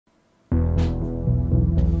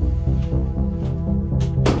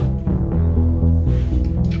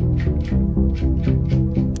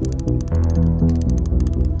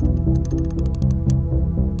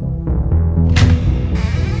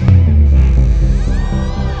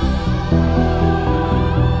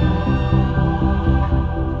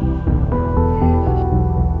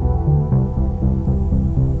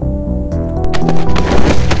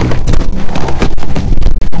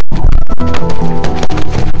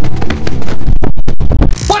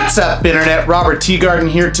What's up, Internet? Robert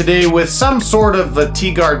Teagarden here today with some sort of a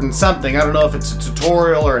Teagarden something. I don't know if it's a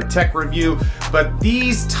tutorial or a tech review, but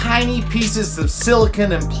these tiny pieces of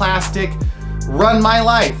silicon and plastic run my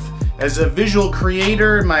life. As a visual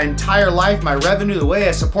creator, my entire life, my revenue, the way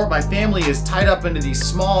I support my family is tied up into these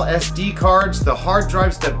small SD cards, the hard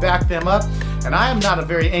drives that back them up. And I am not a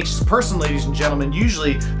very anxious person, ladies and gentlemen.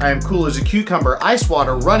 Usually I am cool as a cucumber, ice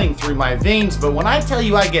water running through my veins. But when I tell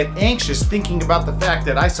you I get anxious thinking about the fact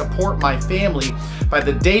that I support my family by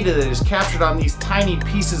the data that is captured on these tiny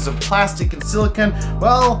pieces of plastic and silicon,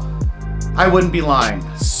 well, I wouldn't be lying.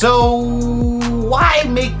 So why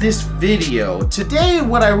make this video? Today,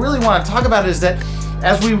 what I really want to talk about is that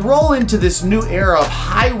as we roll into this new era of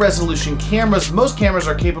high resolution cameras, most cameras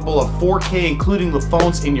are capable of 4K, including the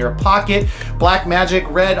phones in your pocket. Blackmagic,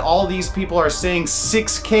 Red, all these people are saying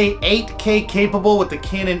 6K, 8K capable with the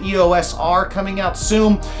Canon EOS R coming out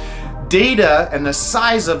soon. Data and the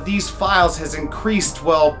size of these files has increased,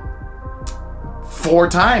 well, 4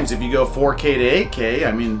 times. If you go 4K to 8K,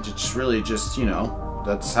 I mean, it's really just, you know,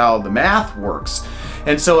 that's how the math works.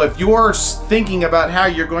 And so if you're thinking about how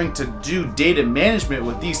you're going to do data management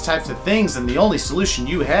with these types of things, and the only solution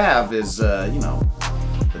you have is, you know,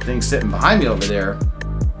 the thing sitting behind me over there.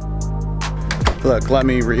 Look, let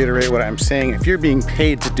me reiterate what I'm saying. If you're being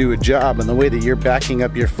paid to do a job and the way that you're backing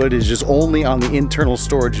up your footage is only on the internal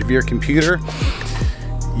storage of your computer,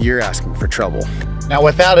 you're asking for trouble. Now,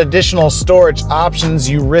 without additional storage options,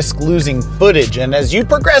 you risk losing footage. And as you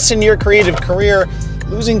progress in your creative career,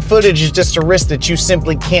 losing footage is just a risk that you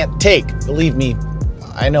simply can't take. Believe me,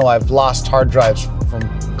 I know I've lost hard drives from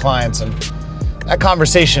clients, and that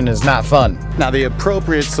conversation is not fun. Now, the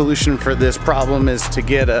appropriate solution for this problem is to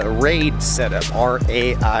get a RAID setup,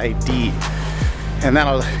 R-A-I-D. And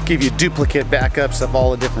that'll give you duplicate backups of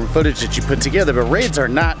all the different footage that you put together. But RAIDs are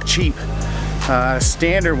not cheap. A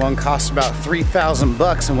standard one costs about 3,000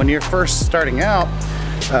 bucks, and when you're first starting out,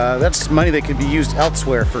 that's money that could be used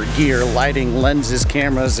elsewhere for gear, lighting, lenses,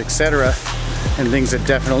 cameras, etc., and things that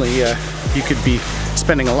definitely you could be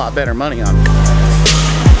spending a lot better money on.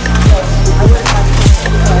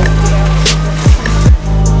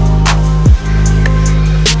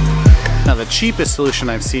 Now, the cheapest solution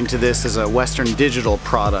I've seen to this is a Western Digital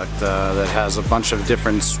product that has a bunch of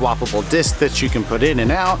different swappable discs that you can put in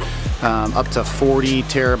and out, up to 40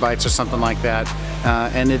 terabytes or something like that.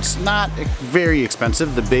 And it's not very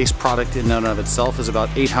expensive. The base product in and of itself is about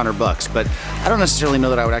 800 bucks, but I don't necessarily know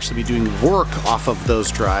that I would actually be doing work off of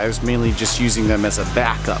those drives, mainly just using them as a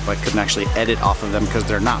backup. I couldn't actually edit off of them because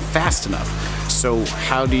they're not fast enough. So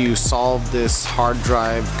how do you solve this hard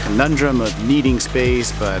drive conundrum of needing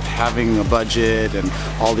space but having a budget and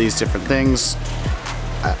all these different things?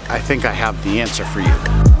 I think I have the answer for you.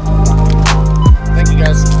 Thank you,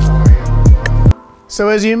 guys. So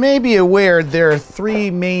as you may be aware, there are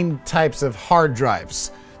 3 main types of hard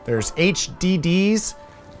drives. There's HDDs,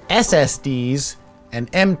 SSDs, and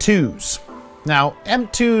M2s. Now,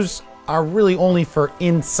 M2s are really only for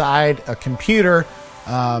inside a computer.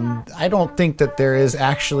 I don't think that there is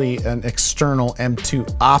actually an external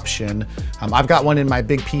M2 option. I've got one in my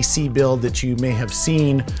big PC build that you may have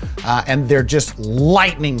seen, and they're just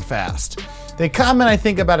lightning fast. They come in, I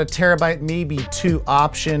think, about 1 terabyte, maybe 2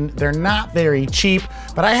 option. They're not very cheap,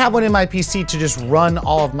 but I have one in my PC to just run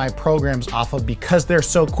all of my programs off of because they're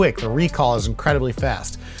so quick. The recall is incredibly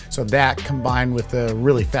fast. So that combined with a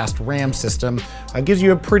really fast RAM system gives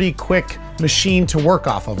you a pretty quick machine to work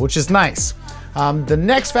off of, which is nice. The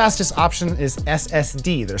next fastest option is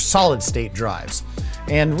SSD. They're solid state drives.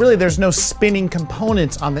 And really there's no spinning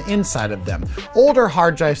components on the inside of them. Older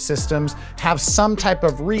hard drive systems have some type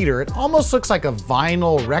of reader. It almost looks like a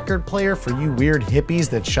vinyl record player for you weird hippies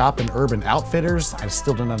that shop in Urban Outfitters. I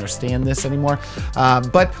still don't understand this anymore.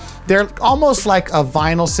 But they're almost like a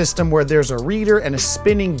vinyl system where there's a reader and a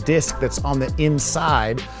spinning disc that's on the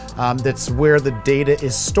inside. That's where the data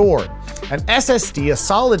is stored. An SSD, a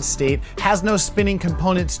solid state, has no spinning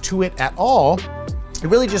components to it at all. It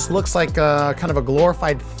really just looks like kind of a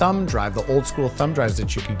glorified thumb drive, the old school thumb drives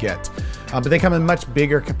that you could get. But they come in much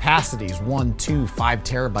bigger capacities, 1, 2, 5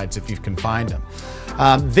 terabytes if you can find them.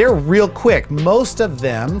 They're real quick. Most of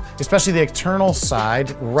them, especially the external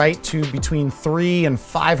side, write to between 3 and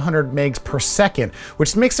 500 megs per second,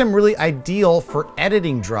 which makes them really ideal for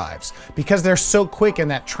editing drives because they're so quick, and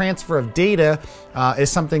that transfer of data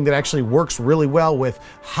is something that actually works really well with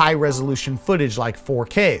high resolution footage like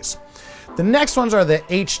 4Ks. The next ones are the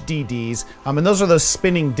HDDs, and those are those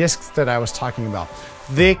spinning discs that I was talking about.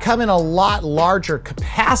 They come in a lot larger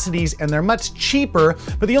capacities and they're much cheaper,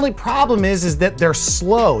 but the only problem is that they're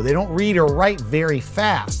slow. They don't read or write very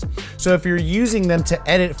fast. So if you're using them to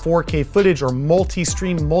edit 4K footage or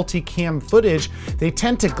multi-stream, multi-cam footage, they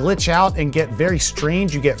tend to glitch out and get very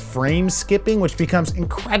strange. You get frame skipping, which becomes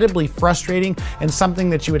incredibly frustrating and something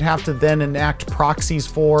that you would have to then enact proxies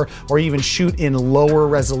for, or even shoot in lower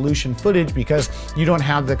resolution footage because you don't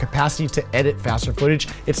have the capacity to edit faster footage.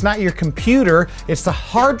 It's not your computer, it's the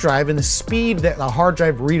hard drive and the speed that the hard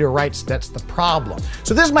drive reader writes that's the problem.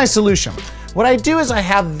 So this is my solution. What I do is I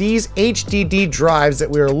have these HDD drives that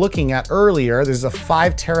we were looking at earlier. There's a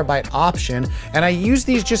 5 terabyte option, and I use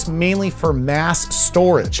these just mainly for mass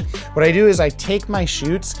storage. What I do is I take my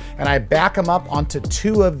shoots and I back them up onto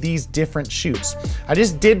 2 of these different shoots. I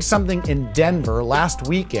just did something in Denver last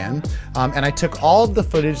weekend, and I took all of the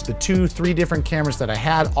footage, the 3 different cameras that I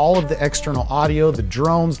had, all of the external audio, the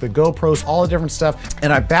drones, the GoPros, all the different stuff,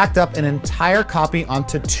 and I backed up an entire copy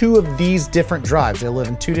onto 2 of these different drives. They live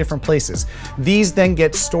in 2 different places. These then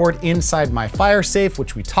get stored inside my FireSafe,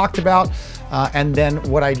 which we talked about. And then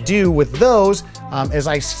what I do with those is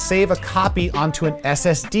I save a copy onto an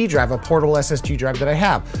SSD drive, a portable SSD drive that I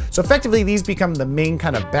have. So effectively, these become the main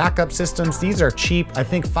kind of backup systems. These are cheap. I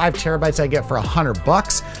think 5 terabytes I get for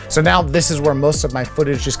 $100. So now this is where most of my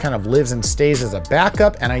footage just kind of lives and stays as a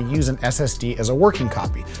backup, and I use an SSD as a working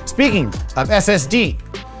copy. Speaking of SSD,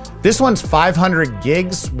 this one's 500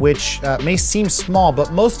 gigs, which may seem small,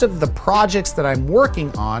 but most of the projects that I'm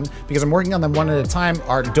working on, because I'm working on them one at a time,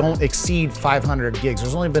 don't exceed 500 gigs.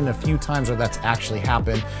 There's only been a few times where that's actually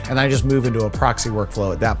happened, and I just move into a proxy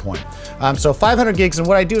workflow at that point. So 500 gigs, and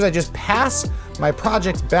what I do is I just pass my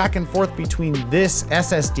projects back and forth between this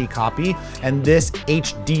SSD copy and this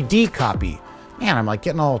HDD copy. Man, I'm like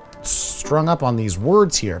getting all strung up on these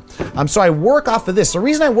words here. So I work off of this. The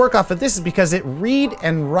reason I work off of this is because it read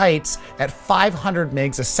and writes at 500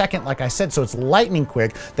 megs a second, like I said, so it's lightning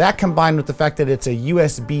quick. That combined with the fact that it's a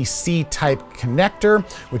USB-C type connector,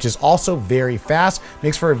 which is also very fast,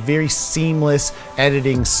 makes for a very seamless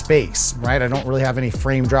editing space, right? I don't really have any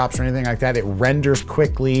frame drops or anything like that. It renders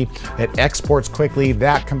quickly, it exports quickly.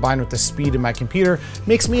 That combined with the speed of my computer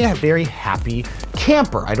makes me a very happy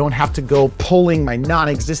camper. I don't have to go pulling my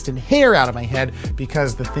non-existent hair out of my head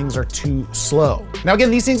because the things are too slow. Now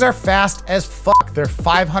again, these things are fast as fuck. They're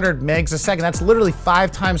 500 megs a second. That's literally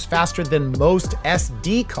 5 times faster than most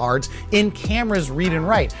SD cards in cameras read and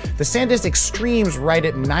write. The SanDisk Extremes write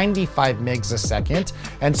at 95 megs a second.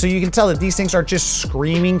 And so you can tell that these things are just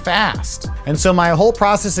screaming fast. And so my whole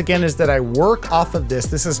process again is that I work off of this.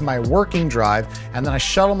 This is my working drive. And then I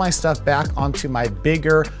shuttle my stuff back onto my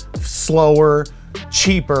bigger, slower,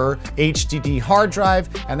 cheaper HDD hard drive,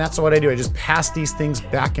 and that's what I do. I just pass these things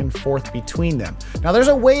back and forth between them. Now there's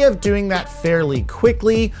a way of doing that fairly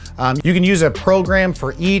quickly. You can use a program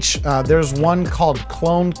for each. There's one called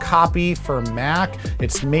Clone Copy for Mac.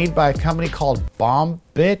 It's made by a company called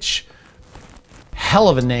Bombitch. Hell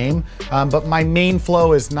of a name, but my main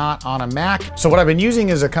flow is not on a Mac. So what I've been using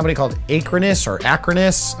is a company called Acronis or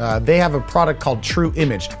Acronis. They have a product called True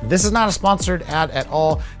Image. This is not a sponsored ad at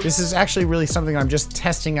all. This is actually really something I'm just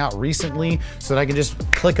testing out recently so that I can just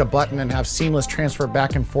click a button and have seamless transfer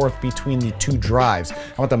back and forth between the 2 drives. I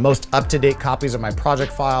want the most up-to-date copies of my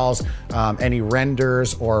project files, any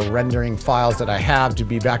renders or rendering files that I have to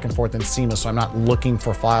be back and forth and seamless, so I'm not looking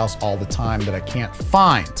for files all the time that I can't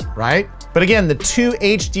find, right? But again, the 2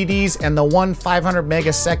 HDDs and the 1 500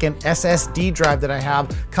 megasecond SSD drive that I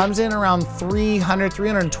have comes in around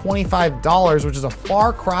 $325, which is a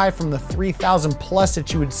far cry from the 3,000 plus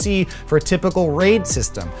that you would see for a typical RAID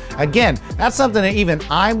system. Again, that's something that even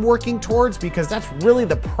I'm working towards because that's really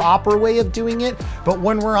the proper way of doing it. But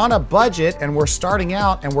when we're on a budget and we're starting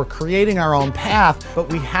out and we're creating our own path, but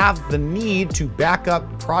we have the need to back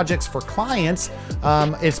up projects for clients,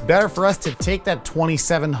 it's better for us to take that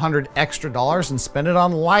 $2,700 extra and spend it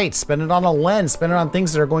on lights, spend it on a lens, spend it on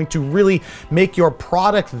things that are going to really make your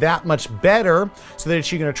product that much better so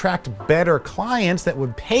that you can attract better clients that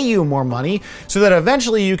would pay you more money so that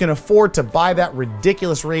eventually you can afford to buy that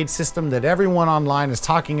ridiculous RAID system that everyone online is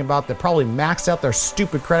talking about that probably maxed out their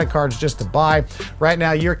stupid credit cards just to buy. Right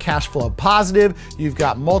now, you're cash flow positive. You've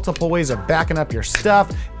got multiple ways of backing up your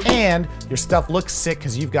stuff and your stuff looks sick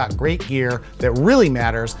because you've got great gear that really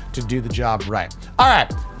matters to do the job right. All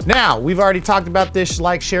right. Now, we've already talked about this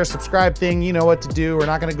like, share, subscribe thing. You know what to do. We're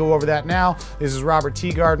not going to go over that now. This is Robert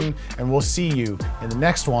Teagarden, and we'll see you in the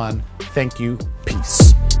next one. Thank you.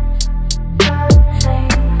 Peace.